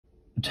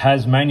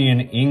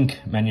Tasmanian ink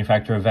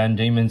manufacturer Van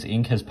Dieman's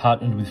Ink has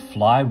partnered with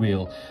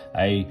Flywheel,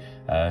 a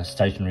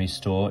stationery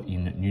store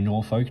in New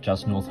Norfolk,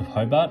 just north of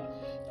Hobart,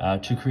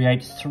 to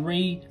create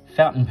 3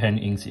 fountain pen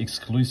inks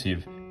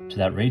exclusive to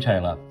that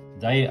retailer.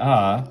 They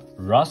are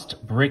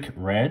Rust Brick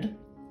Red,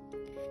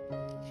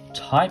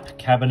 Type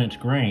Cabinet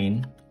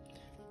Green,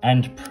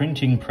 and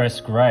Printing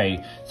Press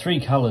Grey, 3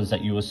 colours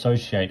that you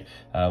associate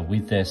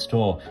with their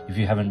store. If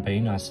you haven't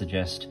been, I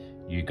suggest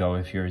you go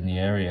if you're in the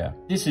area.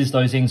 This is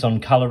those inks on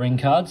colouring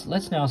cards.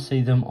 Let's now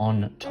see them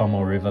on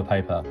Tommo River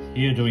paper.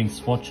 Here doing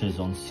swatches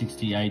on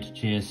 68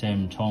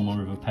 GSM Tommo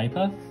River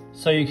paper.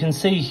 So you can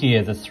see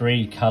here the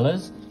 3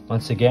 colours.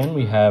 Once again,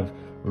 we have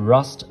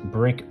Rust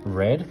Brick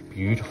Red,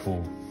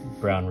 beautiful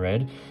brown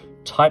red,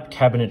 Type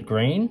Cabinet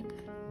Green,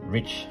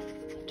 rich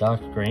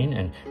dark green,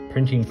 and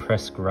Printing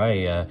Press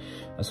Grey, a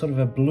sort of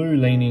a blue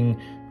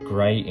leaning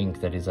grey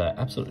ink that is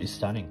absolutely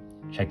stunning.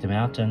 Check them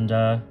out and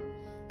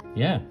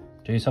yeah,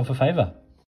 do yourself a favour.